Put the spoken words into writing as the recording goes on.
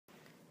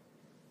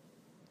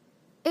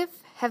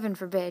If, heaven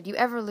forbid, you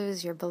ever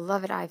lose your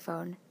beloved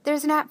iPhone,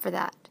 there's an app for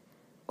that.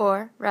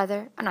 Or,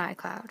 rather, an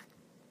iCloud.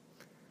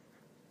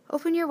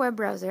 Open your web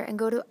browser and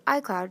go to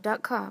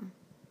iCloud.com.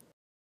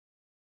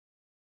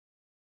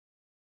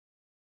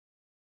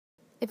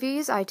 If you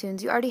use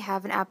iTunes, you already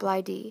have an Apple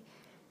ID,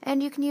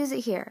 and you can use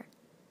it here.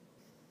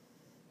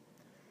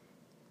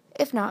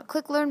 If not,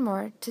 click Learn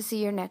More to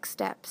see your next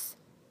steps.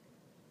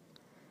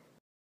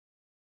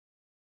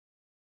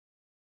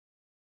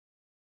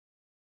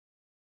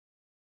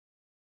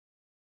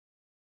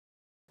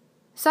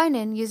 Sign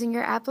in using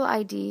your Apple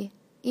ID,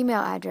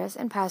 email address,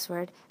 and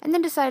password, and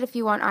then decide if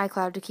you want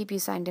iCloud to keep you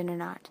signed in or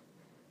not.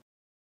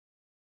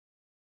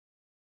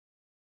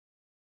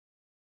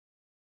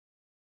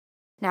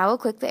 Now we'll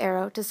click the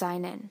arrow to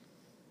sign in.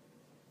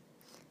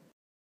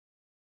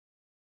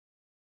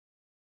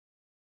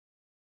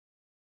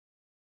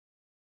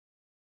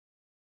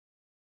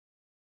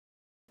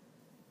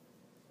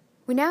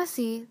 We now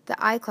see the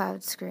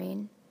iCloud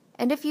screen,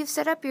 and if you've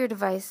set up your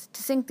device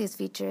to sync these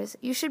features,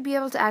 you should be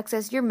able to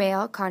access your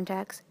mail,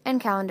 contacts, and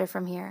calendar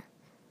from here.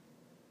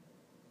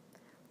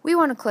 We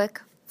want to click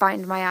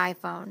Find My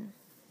iPhone.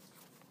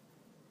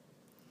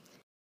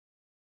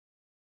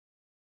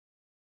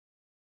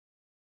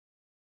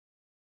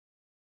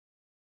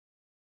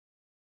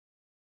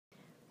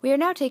 We are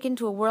now taken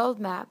to a world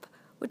map,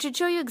 which should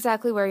show you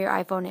exactly where your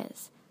iPhone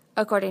is.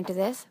 According to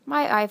this,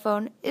 my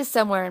iPhone is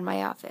somewhere in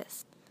my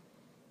office.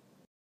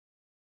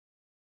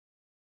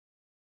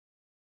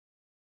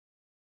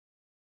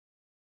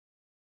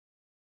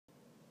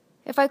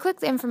 If I click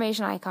the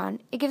information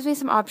icon, it gives me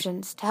some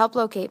options to help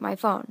locate my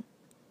phone.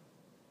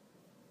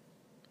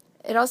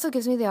 It also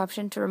gives me the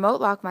option to remote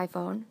lock my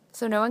phone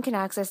so no one can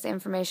access the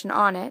information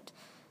on it,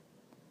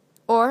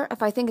 or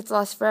if I think it's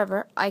lost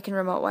forever, I can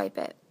remote wipe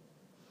it.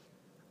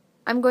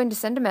 I'm going to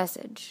send a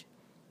message.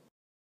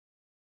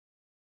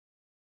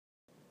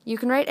 You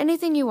can write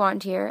anything you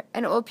want here,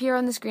 and it will appear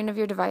on the screen of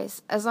your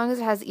device as long as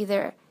it has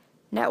either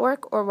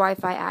network or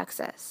Wi-Fi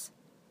access.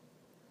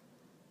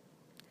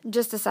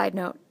 Just a side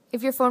note,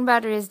 if your phone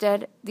battery is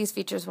dead, these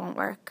features won't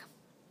work.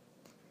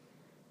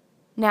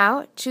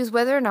 Now, choose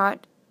whether or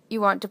not you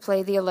want to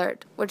play the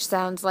alert, which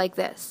sounds like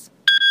this.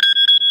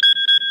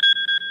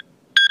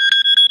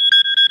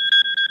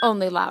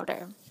 Only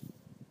louder.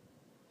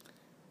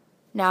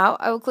 Now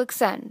I will click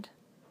Send.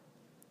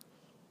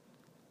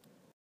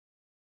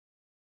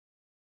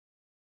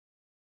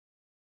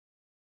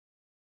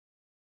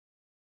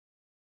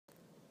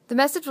 The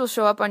message will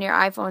show up on your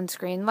iPhone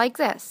screen like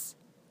this,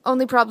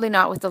 only probably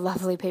not with the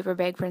lovely paper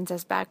bag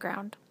princess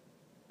background.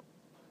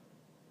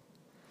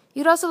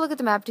 You'd also look at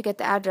the map to get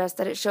the address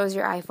that it shows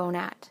your iPhone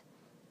at,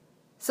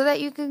 so that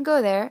you can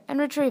go there and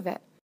retrieve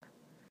it.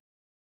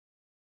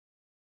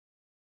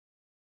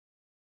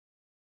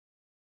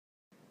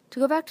 To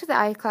go back to the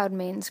iCloud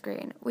main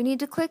screen, we need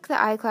to click the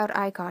iCloud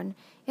icon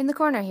in the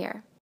corner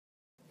here.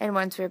 And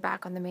once we're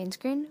back on the main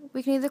screen,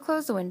 we can either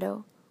close the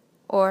window,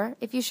 or,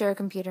 if you share a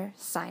computer,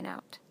 sign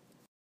out.